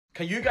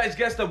Can you guys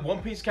guess the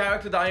One Piece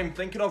character that I am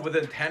thinking of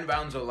within 10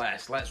 rounds or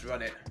less? Let's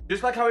run it.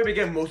 Just like how we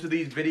begin most of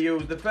these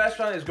videos, the first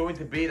round is going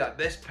to be that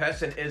this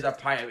person is a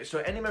pirate. So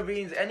any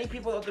Marines, any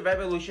people of the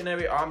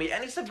Revolutionary Army,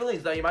 any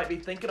civilians that you might be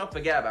thinking of,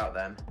 forget about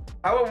them.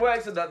 How it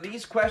works is that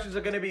these questions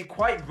are going to be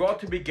quite broad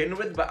to begin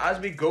with, but as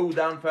we go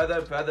down further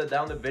and further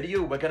down the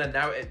video, we're going to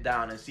narrow it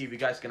down and see if you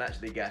guys can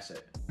actually guess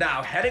it.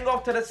 Now, heading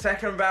off to the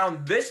second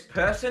round, this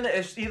person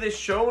is either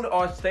shown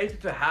or stated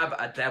to have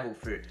a devil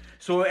fruit.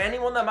 So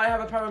anyone that might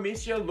have a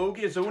Paramecia,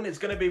 Logia, Zone, it's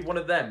going to be one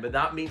of them. But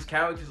that means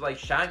characters like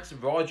Shanks,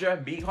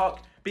 Roger, Mihawk,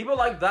 people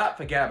like that,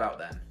 forget about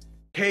them.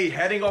 Okay,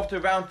 heading off to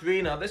round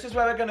 3 now. This is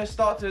where we're going to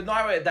start to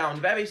narrow it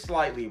down very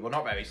slightly. Well,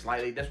 not very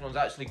slightly. This one's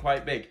actually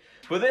quite big.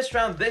 For this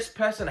round, this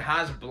person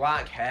has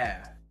black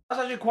hair.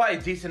 That's actually quite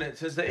a decent,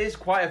 since there is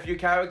quite a few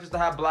characters that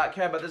have black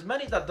hair, but there's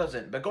many that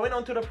doesn't. But going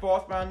on to the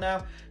fourth round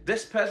now,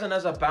 this person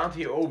has a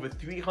bounty of over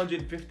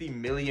 350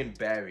 million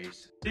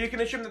berries. So you can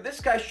assume that this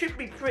guy should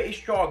be pretty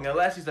strong,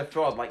 unless he's a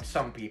fraud like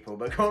some people.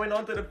 But going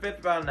on to the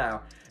fifth round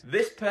now,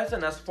 this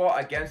person has fought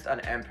against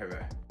an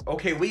emperor.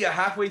 Okay, we are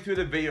halfway through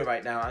the video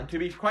right now, and to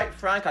be quite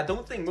frank, I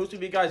don't think most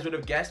of you guys would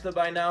have guessed it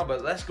by now,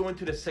 but let's go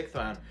into the sixth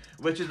round,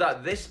 which is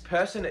that this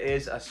person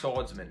is a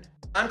swordsman.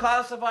 I'm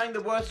classifying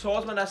the word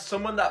swordsman as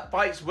someone that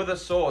fights with a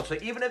sword, so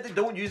even if they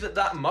don't use it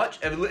that much,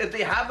 if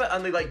they have it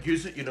and they like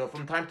use it, you know,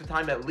 from time to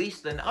time at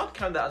least, then I'll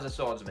count that as a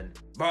swordsman.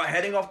 But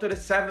heading off to the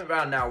seventh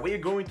round now, we're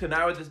going to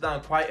narrow this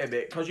down quite a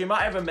bit, because you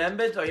might have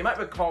remembered, or you might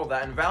recall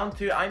that in round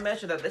 2, I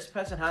mentioned that this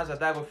person has a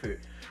devil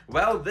fruit.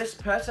 Well, this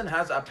person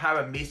has a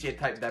Paramecia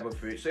type devil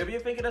fruit, so if you're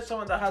thinking of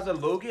someone that has a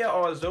Logia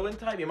or a Zoan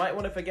type, you might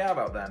want to forget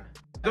about them.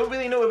 Don't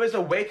really know if it's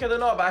a Waker or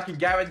not, but I can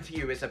guarantee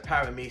you it's a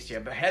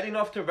Paramecia. But heading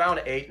off to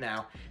round 8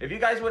 now, if you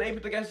guys weren't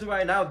able to guess it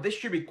right now, this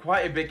should be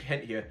quite a big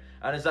hint here,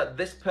 and is that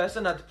this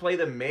person had played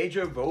a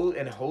major role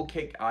in Whole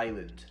Cake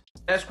Island.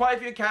 There's quite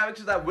a few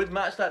characters that would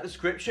match that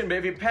description, but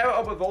if you pair it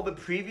up with all the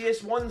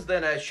previous ones,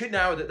 then it should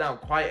narrow it down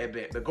quite a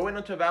bit. But going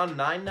on to round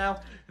 9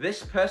 now,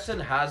 this person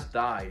has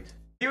died.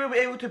 If you were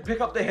able to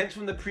pick up the hints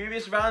from the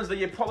previous rounds, then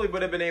you probably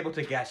would have been able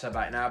to guess it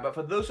by now. But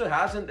for those who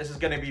hasn't, this is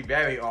going to be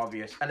very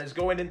obvious. And it's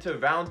going into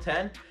round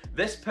 10.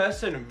 This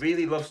person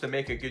really loves to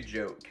make a good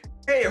joke.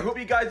 Hey, I hope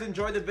you guys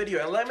enjoyed the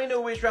video, and let me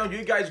know which round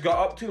you guys got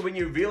up to when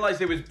you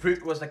realized it was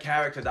Brook was the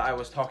character that I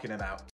was talking about.